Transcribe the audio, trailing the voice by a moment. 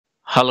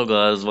Hello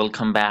guys,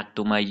 welcome back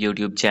to my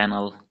YouTube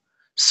channel.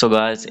 So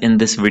guys, in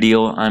this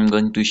video I'm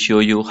going to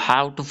show you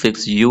how to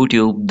fix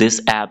YouTube. This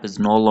app is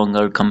no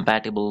longer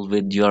compatible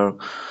with your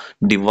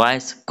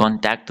device.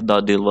 Contact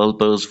the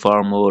developers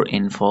for more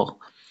info.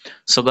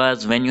 So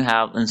guys, when you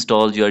have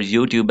installed your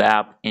YouTube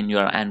app in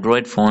your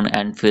Android phone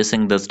and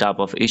facing this type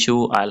of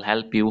issue, I'll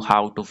help you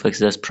how to fix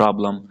this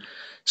problem.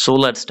 So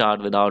let's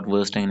start without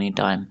wasting any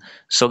time.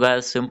 So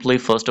guys, simply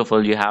first of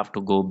all you have to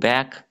go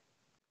back,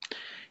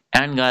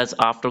 and guys,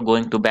 after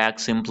going to back,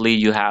 simply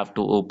you have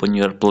to open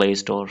your Play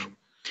Store.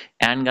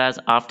 And guys,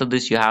 after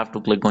this you have to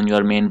click on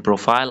your main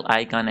profile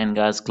icon, and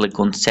guys click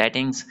on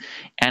settings,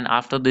 and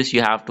after this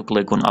you have to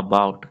click on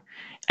about.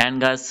 And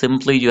guys,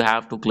 simply you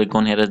have to click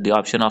on here is the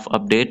option of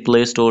update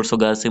Play Store. So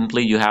guys,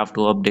 simply you have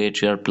to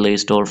update your Play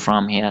Store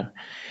from here.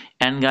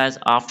 And guys,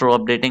 after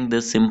updating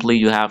this, simply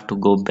you have to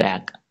go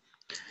back.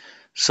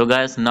 So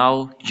guys,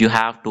 now you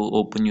have to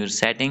open your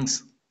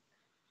settings,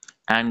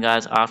 and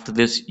guys, after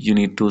this you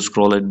need to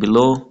scroll it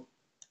below,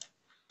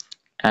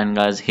 and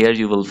guys here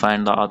you will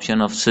find the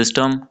option of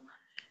system,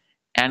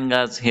 and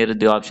guys here is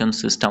the option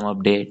system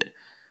update.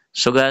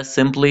 So guys,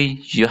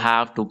 simply you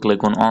have to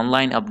click on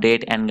online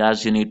update, and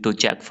guys you need to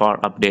check for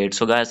update.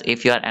 So guys,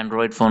 if your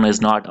Android phone is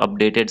not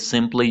updated,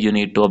 simply you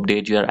need to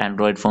update your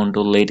Android phone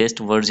to latest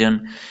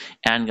version.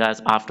 And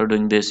guys, after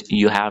doing this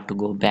you have to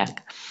go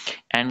back,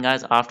 and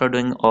guys after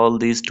doing all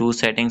these two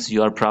settings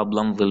your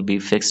problem will be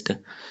fixed.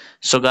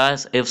 So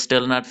guys, if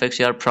still not fix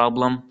your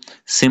problem,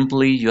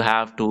 simply you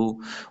have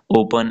to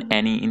open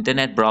any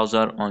internet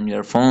browser on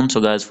your phone.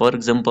 So guys, for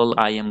example,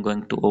 I am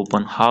going to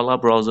open Hala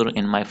browser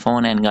in my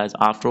phone, and guys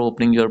after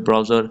opening your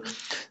browser,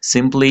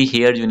 simply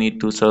here you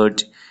need to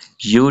search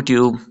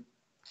YouTube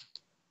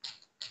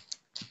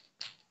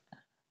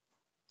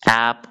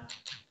app,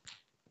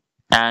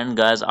 and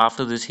guys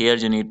after this here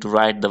you need to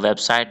write the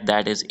website,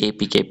 that is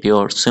APK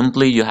Pure.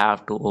 Simply you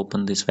have to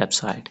open this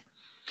website.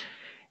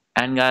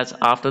 And guys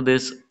after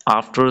this,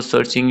 after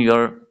searching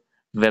your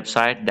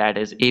website, that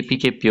is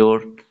APK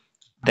Pure,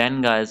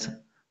 then guys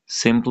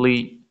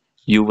simply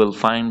you will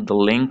find the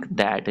link,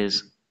 that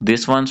is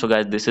this one. So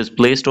guys, this is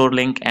Play Store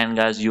link, and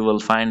guys you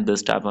will find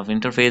this type of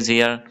interface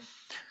here.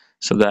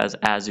 So guys,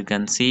 as you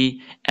can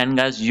see, and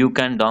guys you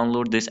can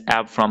download this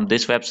app from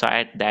this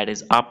website, that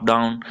is up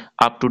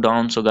to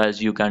down. So guys,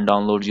 you can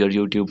download your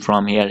YouTube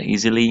from here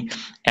easily.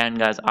 And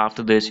guys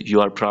after this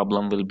your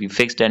problem will be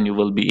fixed, and you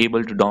will be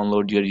able to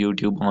download your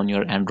YouTube on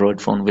your Android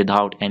phone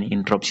without any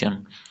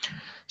interruption.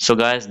 So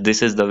guys,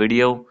 this is the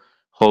video.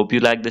 Hope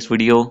you like this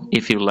video.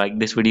 If you like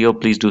this video,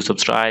 please do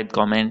subscribe,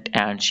 comment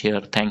and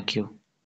share. Thank you.